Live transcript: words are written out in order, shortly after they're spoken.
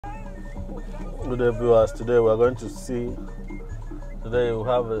Good day, viewers. Today we're going to see. Today we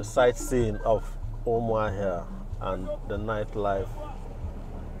have a sightseeing of Umuahia and the nightlife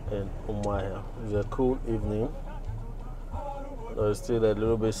in Umuahia. It's a cool evening. It's still a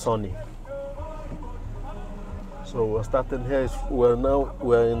little bit sunny. So we're starting here. We're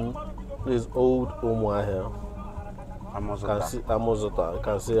in this Old Umuahia. Amozota. You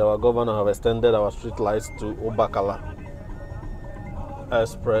can see our governor have extended our street lights to Obakala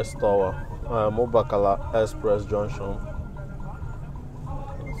Express Tower, Obakala Express Junction.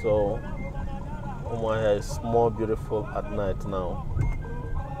 So Umuahia is more beautiful at night now.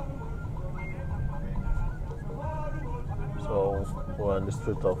 So we're on the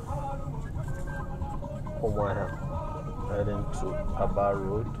street of Umuahia, heading to Aba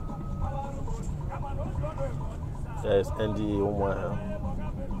Road. There is NDE Umuahia.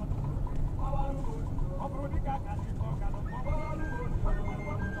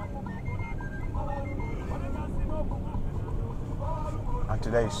 And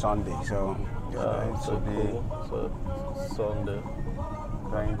today is Sunday, so it's Sunday.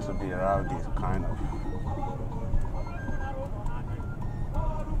 Going to be rowdy, kind of.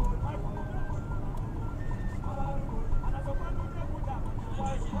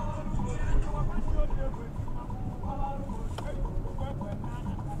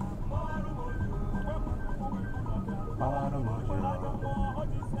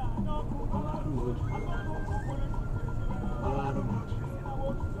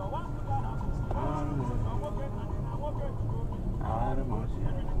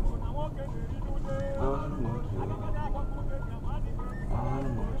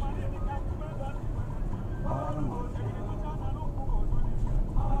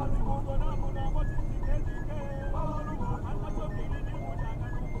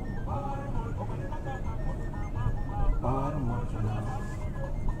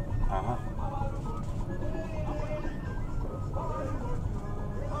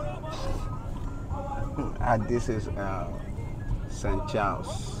 And this is St.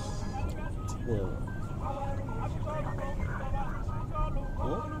 Charles. Yeah.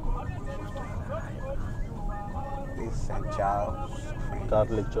 This is St. Charles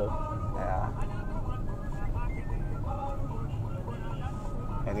Catholic Church. Yeah.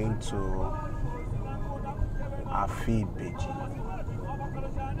 Heading to Iri Ji.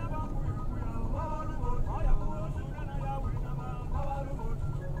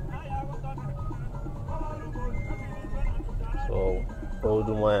 So Old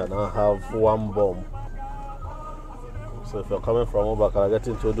Umuahia now have one bomb. So if you're coming from Obakala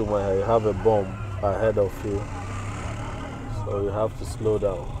getting to Old Umuahia, you have a bomb ahead of you. So you have to slow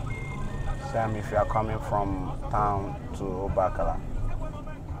down. Same if you are coming from town to Obakala.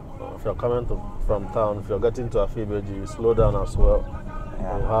 If you're coming from town, if you're getting to Iri Ji, you slow down as well.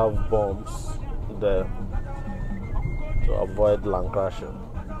 Yeah. You have bombs there to avoid land crashing.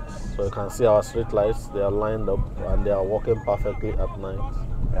 So you can see our street lights, they are lined up and they are working perfectly at night.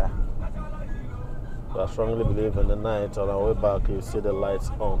 Yeah. So I strongly believe in the night on our way back you see the lights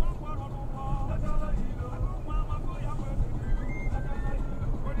on.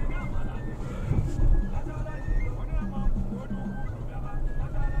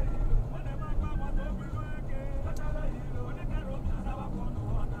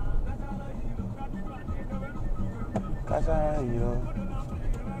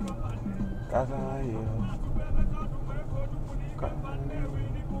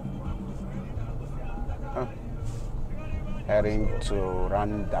 Heading to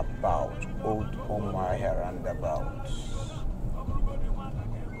roundabout, Old Umuahia roundabout.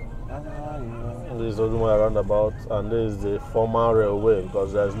 This is Old Umuahia roundabout, and this is the former railway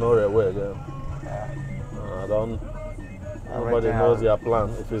because there's no railway again. Yeah. Nobody knows their plan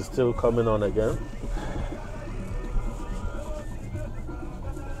if it's still coming on again.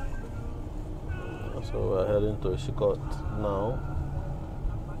 So we're heading to Ishikot now.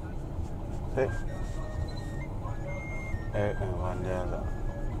 Hey.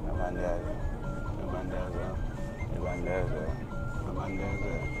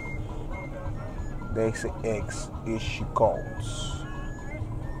 This X Ishikot.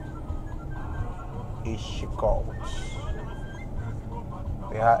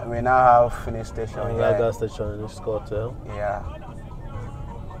 We now have finish station here. Gas station in Ishikot, Yeah.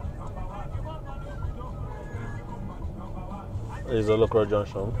 This is a local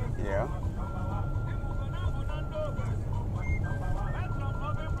junction. Yeah.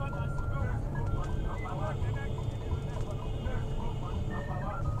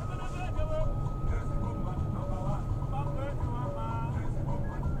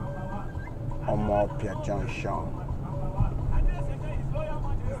 Umuahia Junction.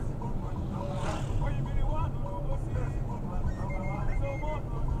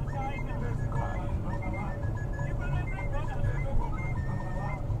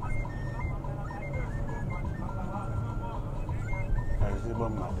 Igbo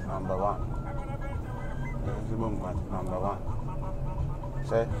man, number one. Igbo man, number one.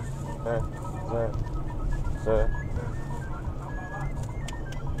 Say.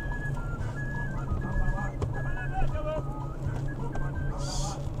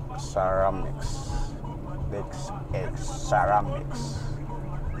 Ceramics. This is ceramics.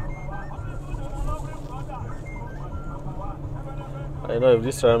 I know if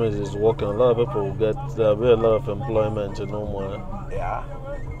this ceramics is working, a lot of people will there'll be a lot of employment in Umuahia. Yeah.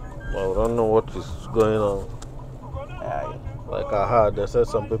 Well, we don't know what is going on. Yeah. Like I heard, they said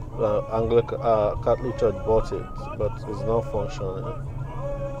some people, Catholic Church bought it, but it's not functioning.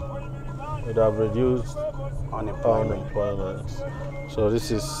 It have reduced unemployment. So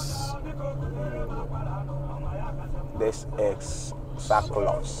this is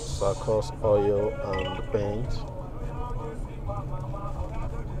sackcloth, oil, and paint.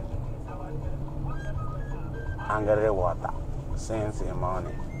 Angry water, since the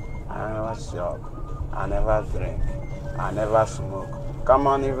morning. I never shop, I never drink, I never smoke. Come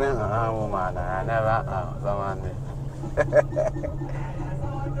on, even a woman, I never come on.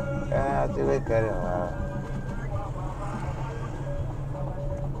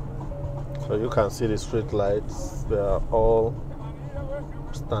 So you can see the street lights, they are all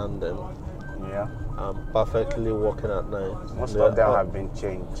standing. Yeah. And perfectly working at night. Most of them have been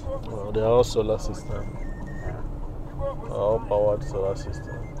changed. They are all solar system. All powered solar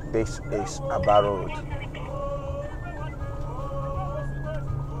system. This is Aba Road.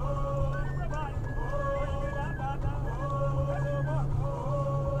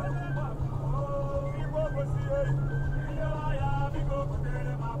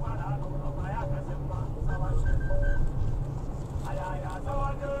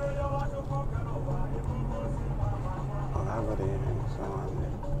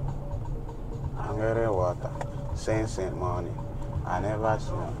 Angry water. Since in morning, I never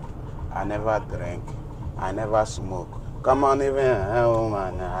smoke, I never drink, I never smoke. Come on, even a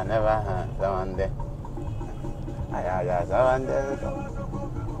woman, I never someone there.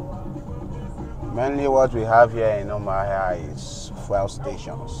 Mainly what we have here in Umuahia is fuel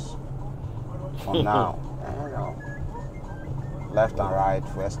stations. For now, left and right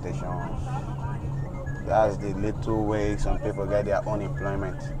fuel stations. That's the little way some people get their own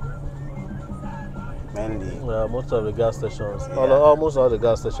employment. Mainly. Yeah, most of the gas stations, almost all the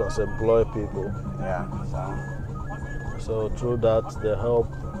gas stations employ people. Yeah, so through that they help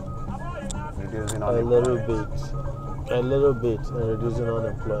reducing a little bit in reducing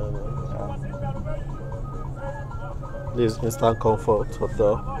unemployment. Yeah. This is Instant Comfort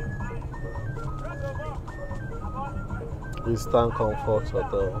Hotel. Instant Comfort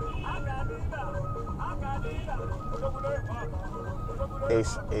Hotel.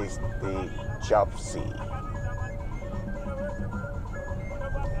 This is the Chopsy.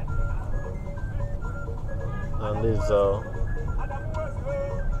 And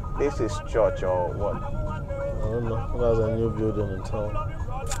this is church or what? I don't know. That's a new building in town.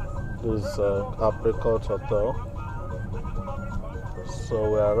 This is Apricot Hotel. So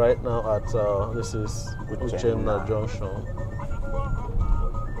we are right now at this is Uchenna Junction.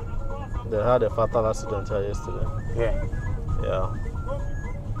 They had a fatal accident here yesterday. Yeah.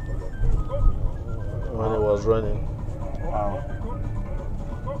 When it was raining. Wow.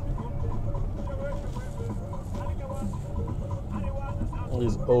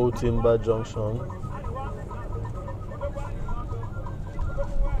 This Old Timber Junction.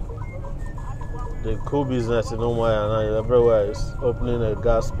 The cool business in Umuahia now everywhere is opening a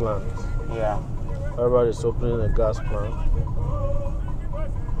gas plant. Yeah. Everybody's opening a gas plant.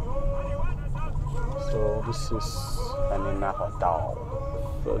 So this is Felina Hotel.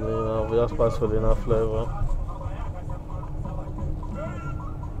 Felina, we just passed Felina flavor.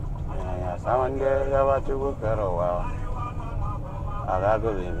 Yeah, someone there, you have to go for a while. I got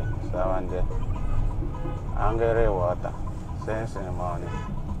to leave. Someone there. Angry water. Since in the morning.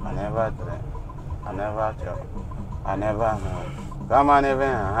 I never drink. I never chop. I never come on, even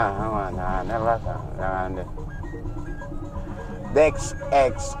I never come. Dex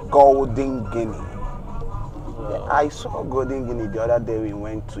X Golden Guinea. I saw Golden Guinea the other day. We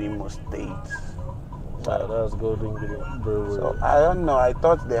went to Imo State. Yeah, that's Golden Guinea Brewery. So I don't know. I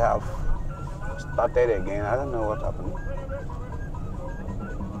thought they have started again. I don't know what happened.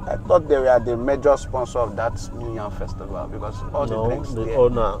 I thought they were the major sponsor of that new Yam Festival because all the drinks the there,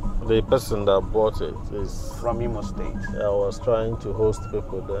 owner, the person that bought it is from Imo State. I was trying to host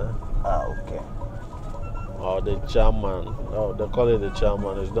people there. Ah, okay. Or the chairman. Oh, they call it the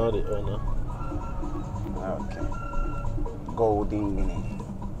chairman. It's not the owner. Okay. Golden Guinea.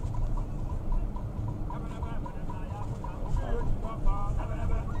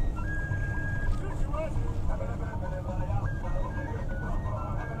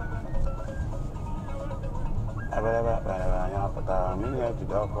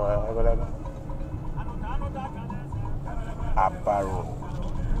 Aparo.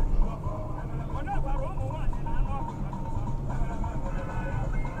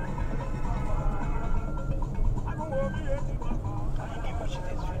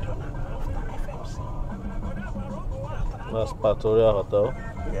 That's Patoria Hotel.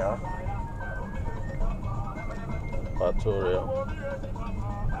 Yeah. Patoria.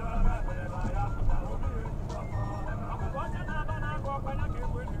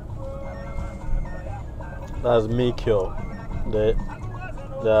 That's Mikyo. They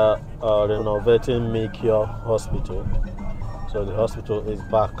are renovating Mikyo Hospital. So the hospital is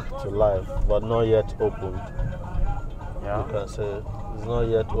back to life, but not yet opened. Yeah. You can say it's not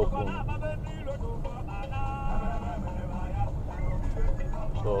yet open.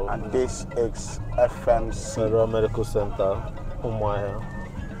 So And this is FMC. Federal Medical Center, Umuahia.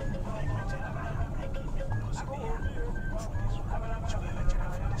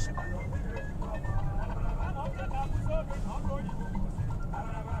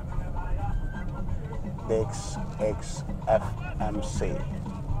 This is FMC.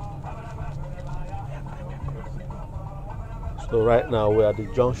 So right now we're at the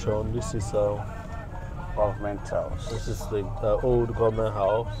junction. This is Government House. This is the old government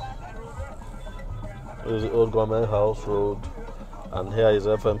house. This is the old government house road, and here is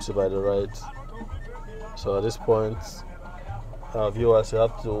FMC by the right. So at this point, viewers, you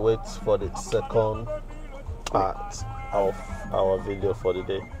have to wait for the second part of our video for the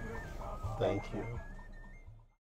day. Thank you.